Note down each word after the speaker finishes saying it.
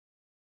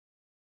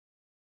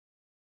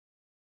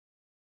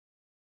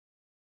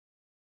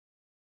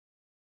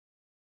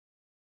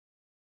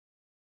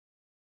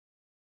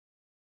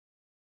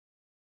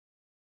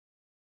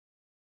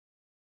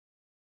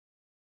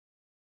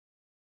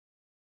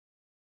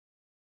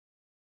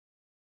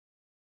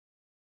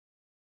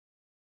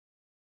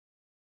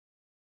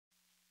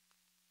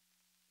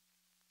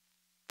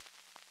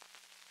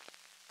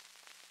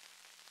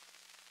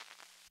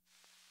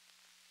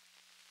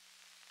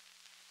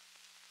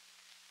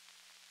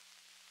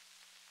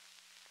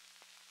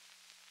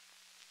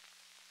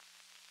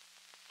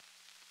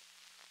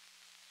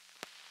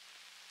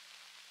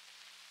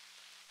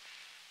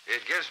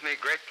It gives me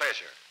great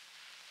pleasure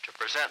to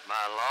present my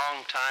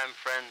longtime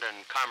friend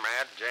and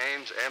comrade,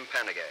 James M.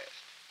 Pendergast.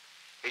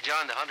 He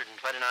joined the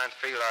 129th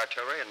Field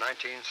Artillery in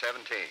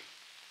 1917,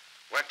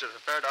 went to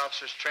the 3rd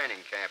Officers Training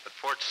Camp at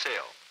Fort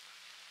Sill,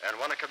 and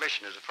won a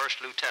commission as a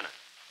first lieutenant.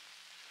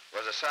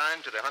 Was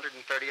assigned to the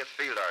 130th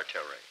Field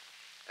Artillery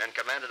and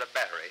commanded a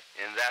battery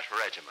in that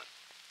regiment.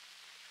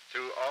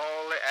 Through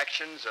all the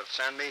actions of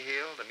San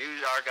Miguel, the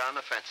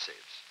Meuse-Argonne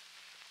offensives,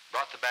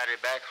 brought the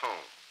battery back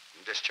home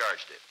and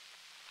discharged it.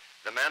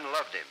 The men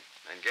loved him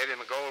and gave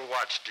him a gold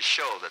watch to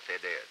show that they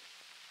did.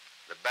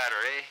 The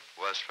battery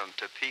was from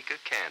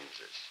Topeka,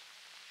 Kansas.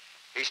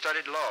 He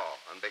studied law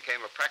and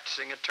became a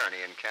practicing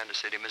attorney in Kansas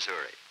City,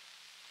 Missouri.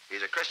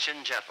 He's a Christian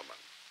gentleman.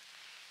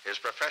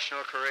 His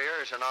professional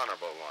career is an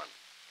honorable one.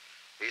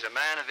 He's a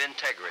man of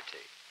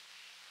integrity.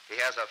 He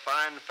has a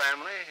fine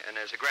family and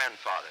is a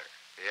grandfather.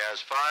 He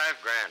has 5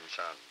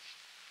 grandsons.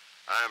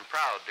 I am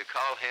proud to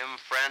call him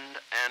friend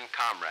and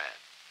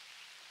comrade,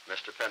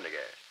 Mr.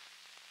 Pendergast.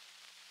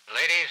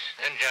 Ladies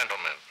and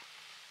gentlemen,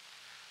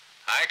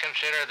 I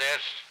consider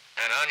this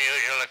an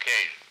unusual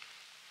occasion.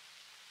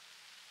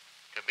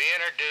 To be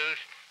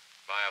introduced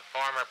by a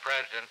former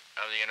president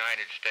of the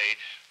United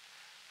States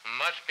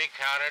must be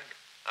counted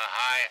a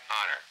high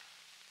honor,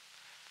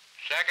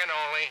 second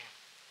only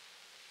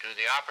to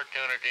the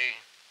opportunity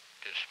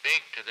to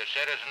speak to the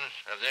citizens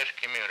of this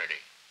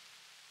community.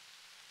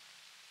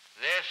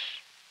 This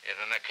is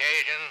an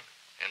occasion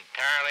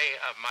entirely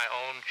of my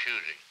own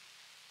choosing.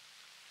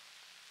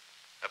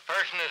 A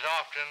person is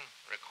often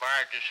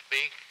required to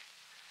speak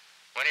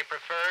when he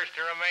prefers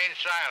to remain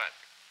silent.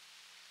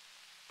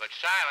 But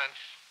silence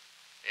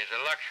is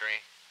a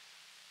luxury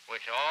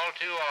which all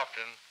too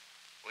often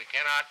we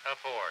cannot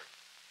afford.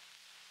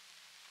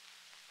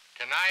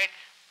 Tonight,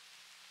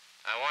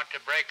 I want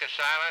to break a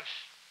silence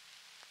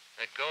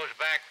that goes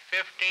back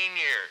 15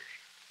 years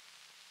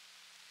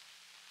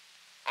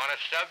on a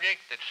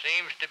subject that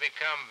seems to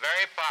become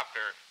very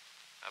popular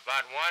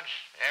about once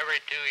every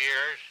 2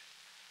 years,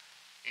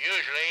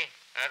 usually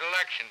at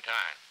election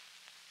time.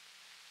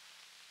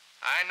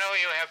 I know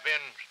you have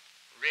been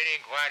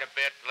reading quite a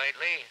bit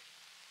lately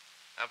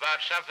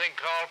about something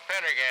called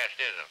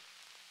Pendergastism,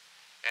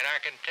 and I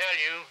can tell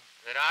you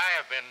that I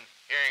have been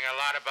hearing a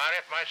lot about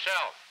it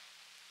myself,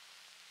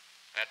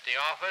 at the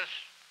office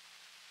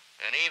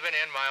and even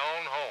in my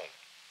own home.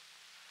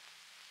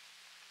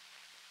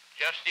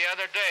 Just the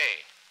other day,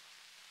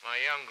 my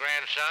young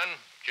grandson,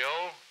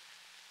 Joe,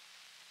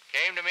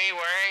 came to me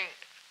wearing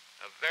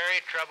a very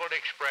troubled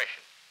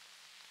expression.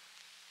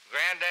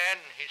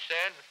 "Granddad," he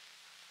said,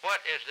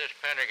 "what is this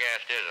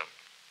Pendergastism?"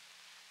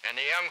 And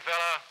the young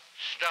fella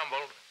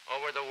stumbled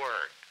over the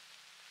word.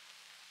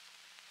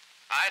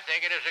 I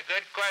think it is a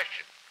good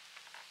question,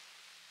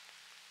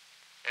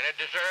 and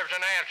it deserves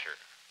an answer.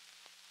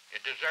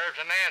 It deserves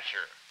an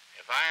answer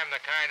if I am the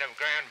kind of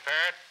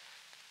grandparent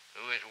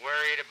who is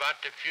worried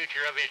about the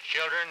future of his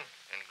children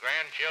and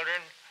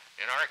grandchildren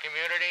in our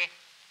community.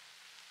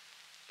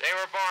 They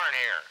were born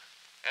here,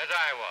 as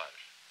I was.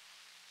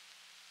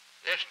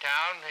 This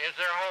town is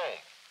their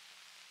home.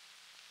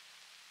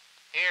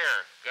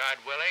 Here,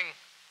 God willing,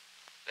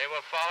 they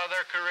will follow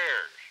their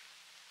careers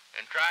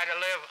and try to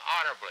live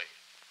honorably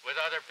with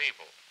other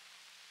people.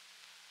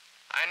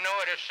 I know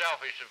it is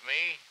selfish of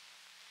me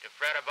to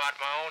fret about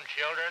my own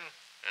children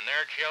and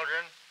their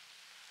children.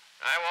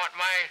 I want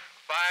my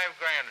 5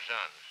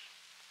 grandsons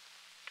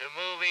to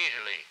move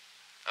easily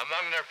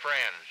among their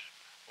friends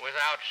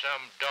without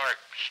some dark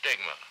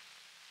stigma.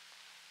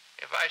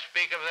 If I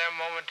speak of them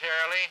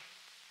momentarily,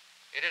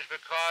 it is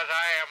because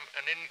I am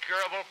an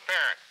incurable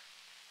parent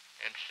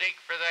and seek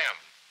for them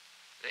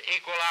the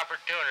equal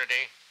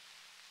opportunity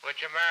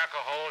which America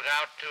holds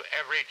out to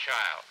every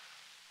child.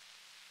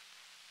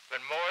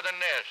 But more than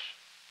this,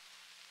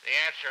 the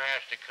answer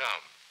has to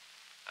come,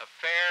 a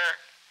fair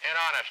and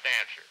honest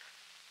answer,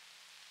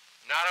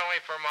 not only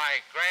for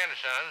my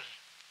grandsons,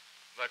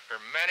 but for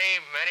many,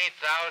 many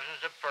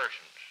thousands of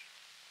persons,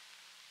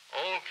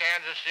 old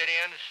Kansas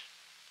Cityans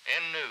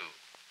and new,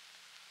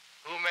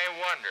 who may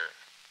wonder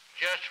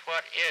just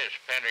what is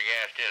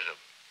Pendergastism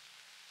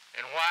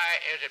and why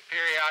is it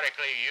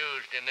periodically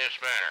used in this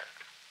manner.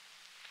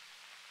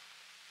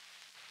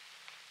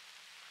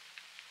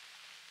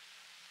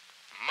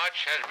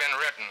 Much has been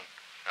written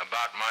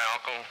about my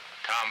uncle,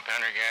 Tom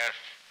Pendergast,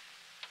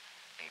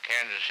 in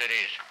Kansas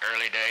City's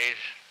early days,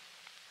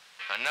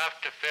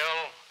 enough to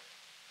fill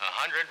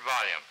 100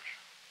 volumes.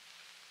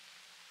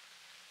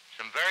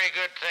 Some very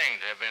good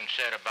things have been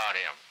said about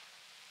him,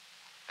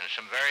 and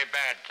some very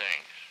bad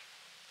things.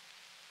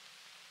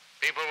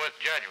 People with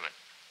judgment,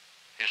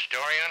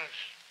 historians,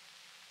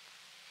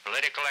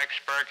 political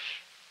experts,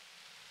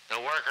 the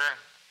worker,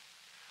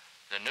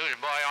 the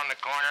newsboy on the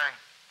corner,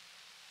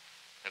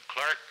 the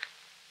clerk,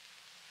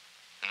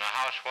 and the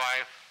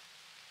housewife,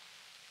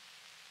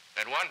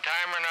 at one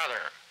time or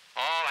another,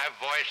 all have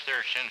voiced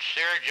their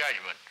sincere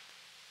judgment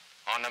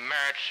on the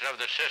merits of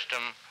the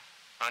system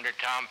under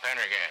Tom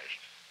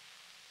Pendergast.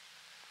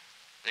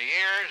 The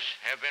years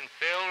have been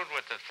filled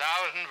with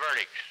 1,000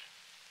 verdicts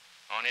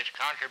on his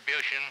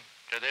contribution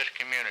to this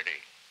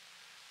community,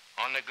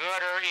 on the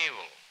good or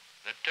evil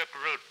that took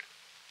root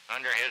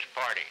under his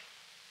party.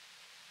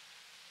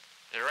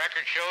 The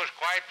record shows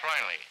quite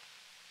plainly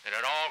that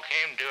it all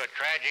came to a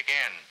tragic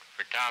end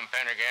for Tom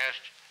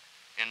Pendergast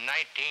in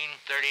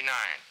 1939.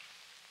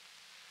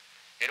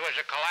 It was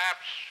a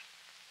collapse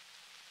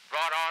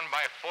brought on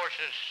by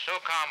forces so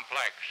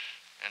complex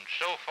and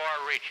so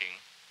far-reaching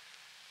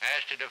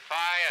as to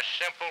defy a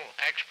simple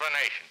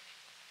explanation,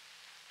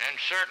 and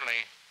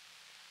certainly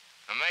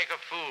to make a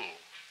fool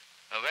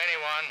of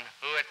anyone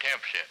who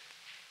attempts it.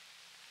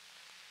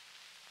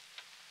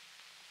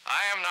 I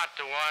am not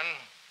the one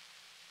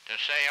to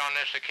say on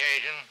this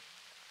occasion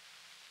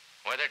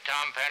whether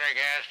Tom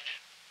Pendergast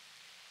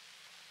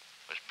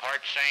was part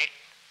saint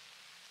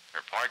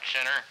or part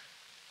sinner,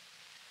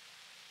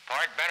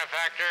 part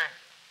benefactor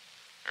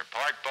or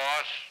part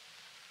boss,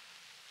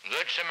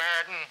 good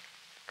Samaritan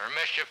or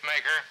mischief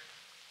maker.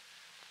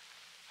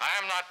 I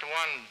am not the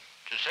one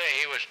to say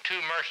he was too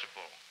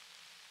merciful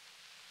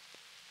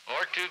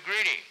or too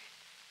greedy,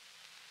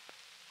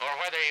 or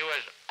whether he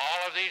was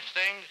all of these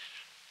things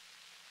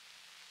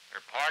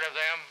or part of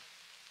them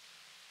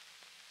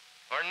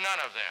or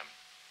none of them.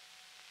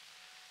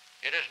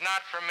 It is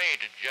not for me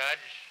to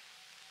judge.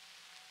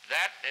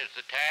 That is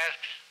the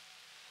task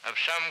of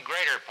some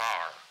greater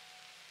power.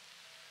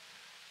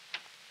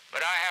 But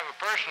I have a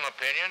personal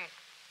opinion,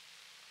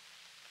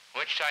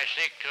 which I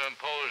seek to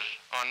impose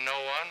on no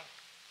one.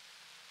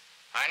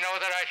 I know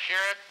that I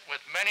share it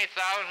with many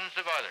thousands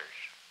of others.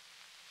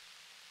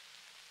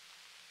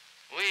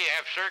 We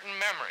have certain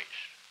memories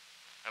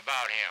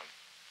about him.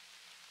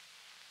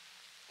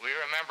 We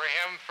remember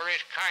him for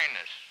his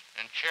kindness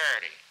and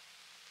charity,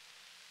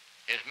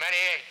 his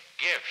many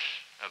gifts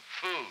of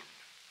food,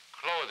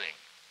 clothing,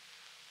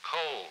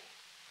 coal,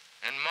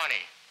 and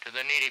money to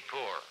the needy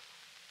poor.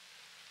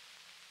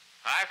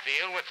 I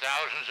feel with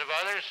thousands of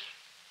others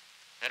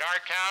that our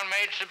town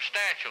made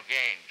substantial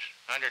gains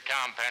under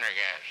Tom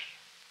Pendergast.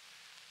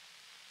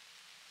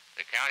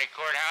 The county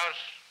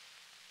courthouse,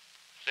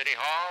 city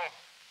hall,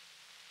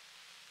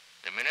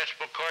 the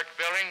municipal court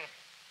building,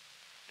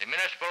 the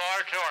municipal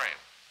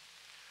auditorium,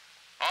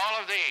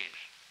 all of these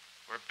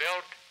were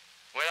built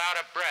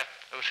without a breath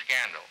of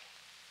scandal.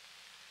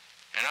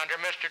 And under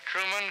Mr.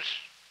 Truman's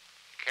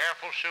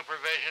careful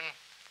supervision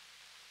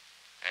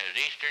as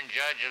Eastern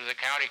Judge of the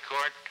county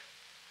court,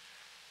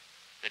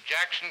 the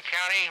Jackson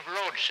County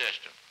road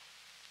system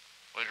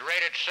was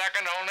rated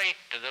second only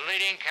to the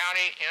leading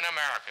county in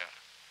America,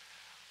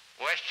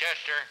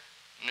 Westchester,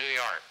 New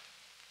York.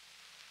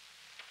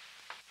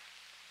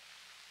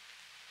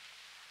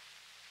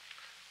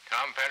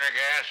 Tom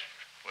Pendergast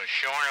was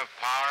shorn of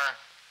power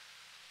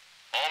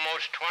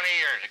almost 20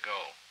 years ago.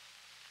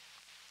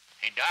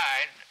 He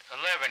died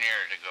 11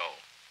 years ago.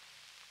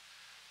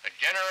 A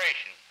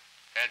generation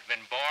has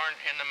been born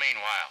in the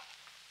meanwhile.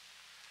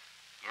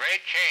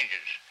 Great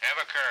changes have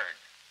occurred,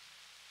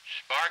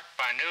 sparked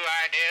by new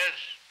ideas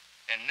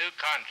and new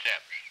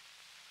concepts.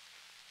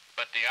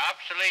 But the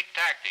obsolete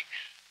tactics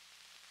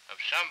of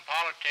some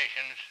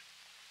politicians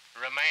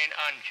remain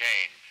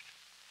unchanged.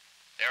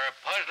 They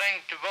are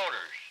puzzling to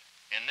voters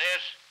in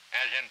this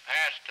as in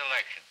past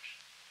elections.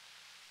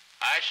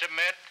 I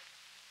submit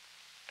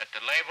that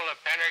the label of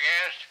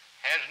Pendergast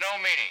has no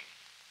meaning.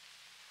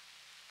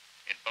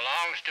 It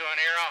belongs to an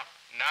era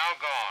now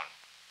gone,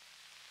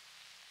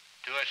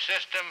 to a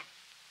system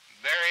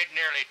buried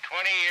nearly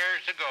 20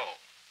 years ago.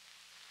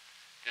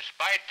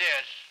 Despite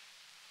this,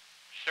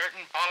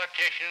 certain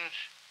politicians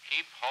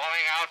keep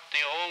hauling out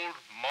the old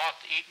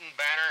moth-eaten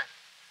banner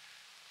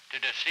to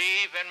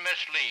deceive and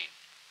mislead.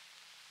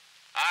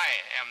 I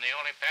am the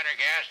only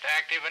Pendergast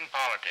active in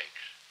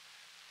politics.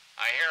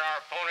 I hear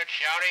our opponents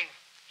shouting,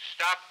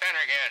 "Stop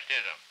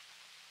Pendergastism."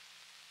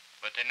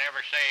 But they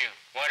never say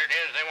what it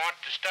is they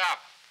want to stop.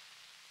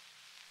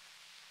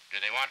 Do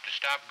they want to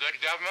stop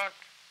good government?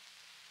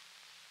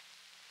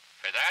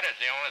 For that is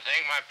the only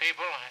thing my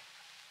people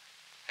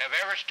have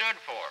ever stood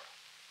for.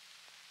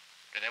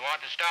 Do they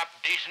want to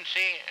stop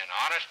decency and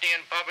honesty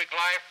in public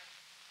life?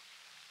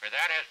 For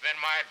that has been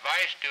my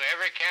advice to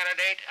every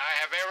candidate I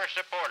have ever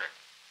supported.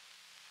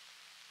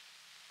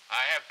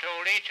 I have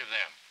told each of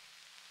them,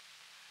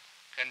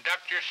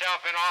 conduct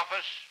yourself in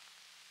office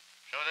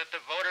so that the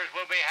voters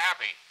will be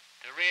happy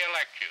to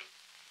re-elect you.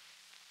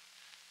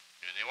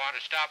 Do they want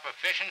to stop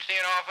efficiency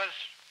in office?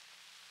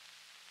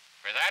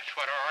 For that's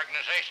what our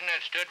organization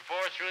has stood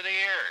for through the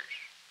years.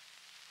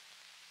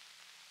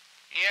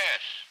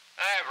 Yes,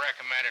 I have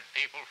recommended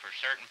people for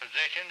certain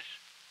positions.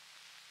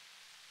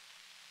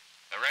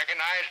 A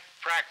recognized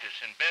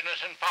practice in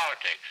business and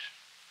politics,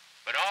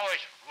 but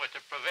always with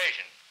the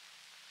provision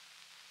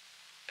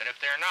that if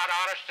they're not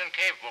honest and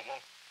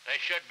capable, they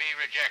should be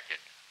rejected.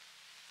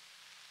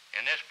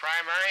 In this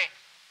primary,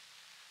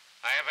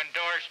 I have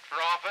endorsed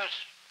for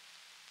office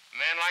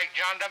men like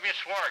John W.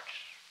 Swartz,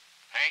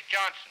 Hank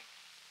Johnson,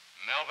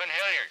 Melvin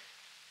Hilliard,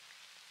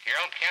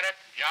 Carol Kennett,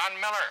 John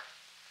Miller,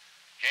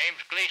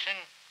 James Gleason,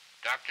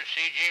 Dr.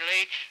 C.G.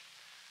 Leach,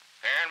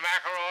 Perrin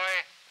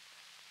McElroy,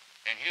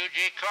 and Hugh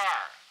G.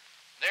 Carr.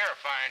 They're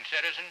fine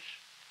citizens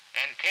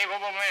and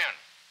capable men.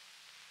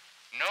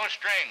 No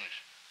strings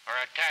are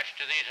attached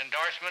to these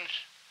endorsements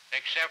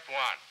except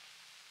one: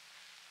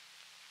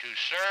 to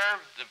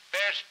serve the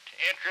best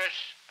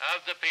interests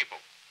of the people.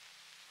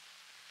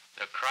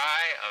 The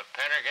cry of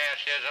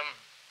Pendergastism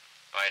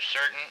by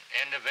certain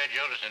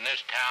individuals in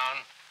this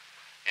town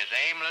is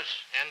aimless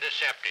and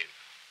deceptive.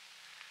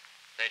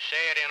 They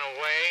say it in a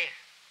way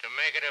to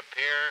make it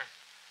appear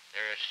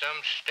there is some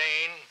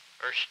stain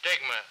or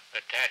stigma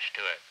attached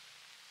to it.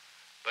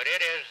 But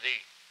it is the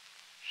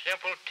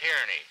simple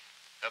tyranny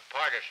of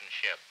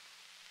partisanship,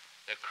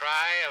 the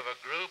cry of a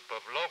group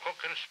of local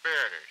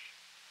conspirators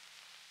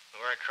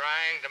who are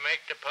trying to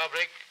make the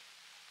public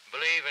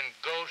believe in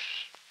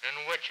ghosts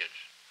and witches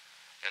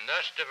and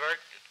thus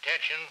divert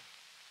attention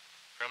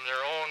from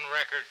their own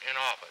record in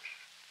office.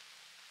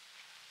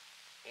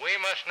 We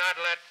must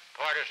not let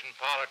partisan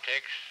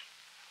politics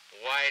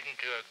widen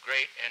to a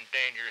great and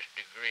dangerous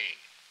degree.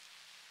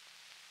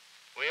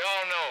 We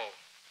all know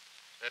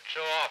that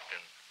so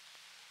often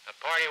a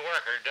party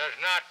worker does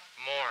not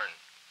mourn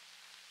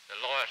the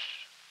loss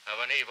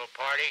of an evil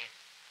party,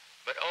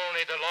 but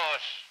only the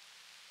loss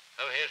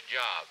of his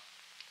job.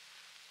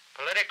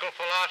 Political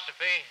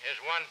philosophy is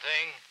one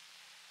thing,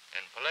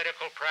 and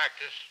political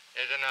practice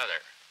is another.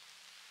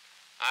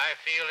 I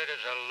feel it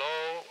is a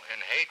low and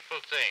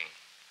hateful thing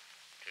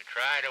to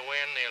try to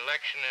win the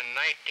election in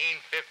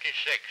 1956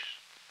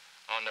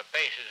 on the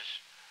basis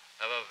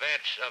of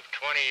events of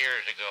 20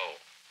 years ago.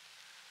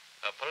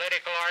 A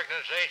political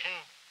organization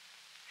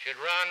should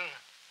run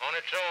on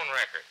its own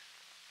record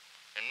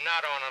and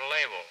not on a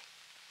label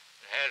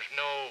that has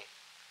no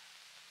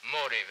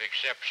motive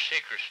except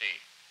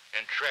secrecy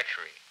and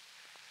treachery.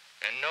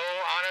 And no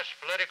honest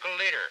political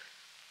leader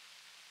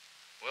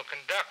will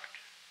conduct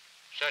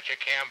such a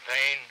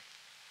campaign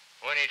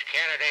when its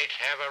candidates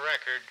have a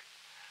record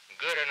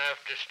good enough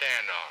to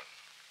stand on.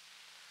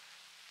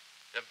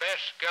 The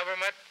best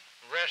government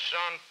rests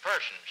on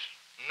persons,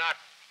 not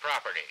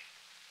property,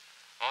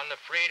 on the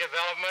free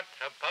development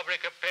of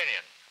public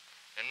opinion,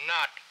 and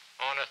not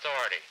on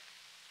authority.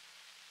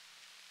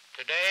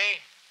 Today,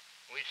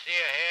 we see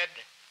ahead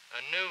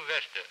a new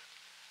vista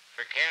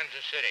for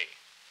Kansas City.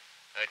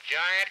 A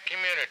giant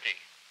community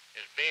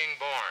is being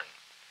born,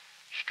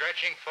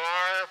 stretching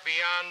far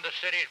beyond the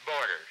city's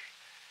borders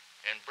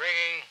and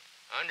bringing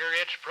under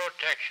its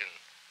protection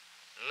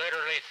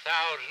literally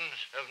thousands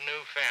of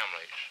new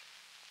families.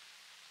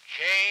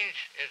 Change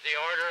is the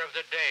order of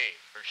the day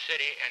for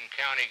city and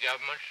county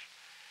governments,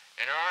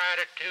 and our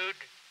attitude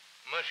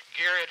must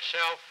gear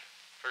itself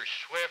for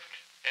swift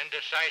and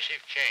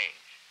decisive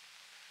change.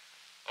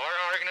 Our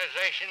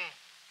organization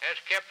has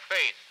kept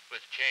faith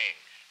with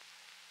change.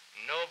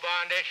 No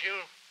bond issue,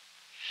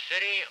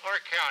 city or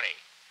county,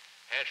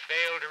 has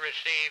failed to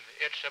receive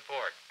its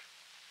support.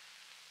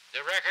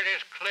 The record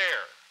is clear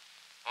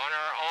on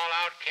our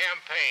all-out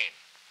campaign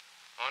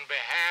on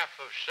behalf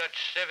of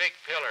such civic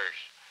pillars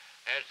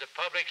as the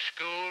public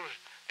schools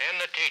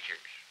and the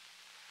teachers.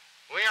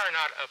 We are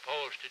not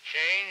opposed to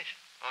change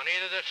on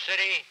either the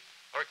city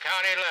or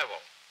county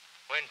level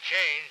when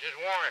change is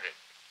warranted.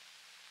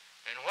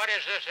 And what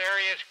is this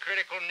area's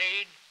critical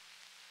need?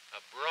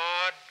 A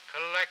broad,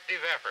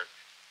 collective effort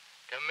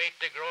to meet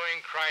the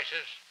growing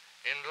crisis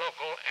in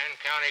local and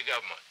county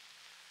government.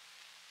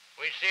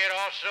 We see it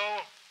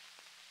also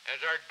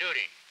as our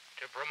duty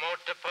to promote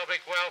the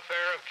public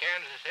welfare of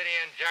Kansas City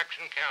and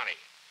Jackson County,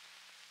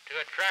 to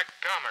attract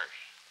commerce,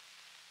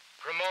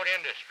 promote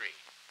industry,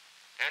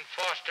 and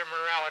foster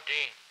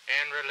morality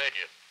and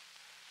religion.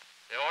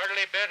 The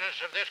orderly business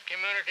of this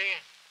community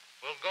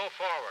will go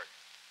forward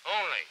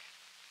only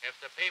if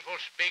the people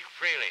speak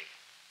freely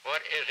what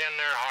is in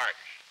their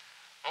hearts.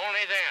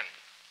 Only then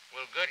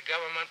will good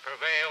government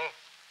prevail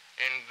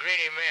and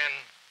greedy men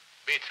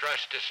be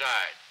thrust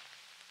aside.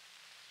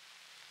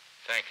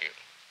 Thank you.